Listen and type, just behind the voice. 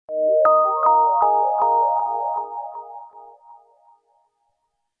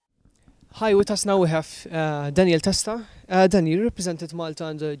Hi, with us now we have Daniel Testa. Daniel, you represented Malta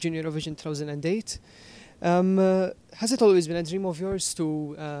on the Junior Eurovision 2008. Has it always been a dream of yours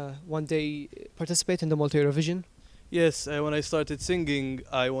to one day participate in the Malta Eurovision? Yes, when I started singing,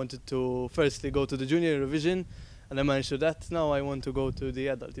 I wanted to firstly go to the Junior Eurovision, and I managed to that. Now I want to go to the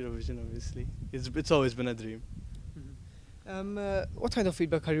Adult Eurovision, obviously. It's always been a dream. What kind of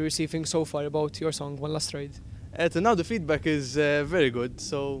feedback are you receiving so far about your song, One Last Ride? And now the feedback is very good,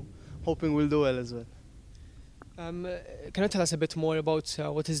 so hoping we'll do well as well. Can you tell us a bit more about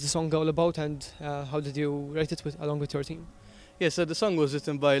what is the song all about and how did you write it along with your team? Yes, so the song was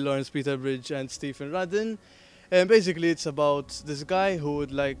written by Lawrence Peterbridge and Stephen Radden. And basically it's about this guy who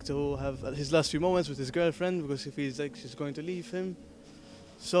would like to have his last few moments with his girlfriend because he feels like she's going to leave him.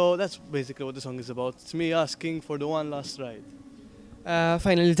 So that's basically what the song is about. It's me asking for the one last ride.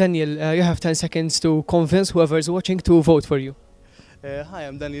 Finally, Daniel, you have 10 seconds to convince whoever is watching to vote for you. Hi,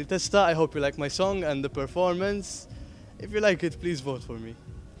 I'm Daniel Testa. I hope you like my song and the performance. If you like it, please vote for me.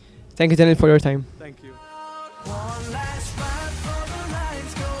 Thank you, Daniel, for your time. Thank you. One last ride.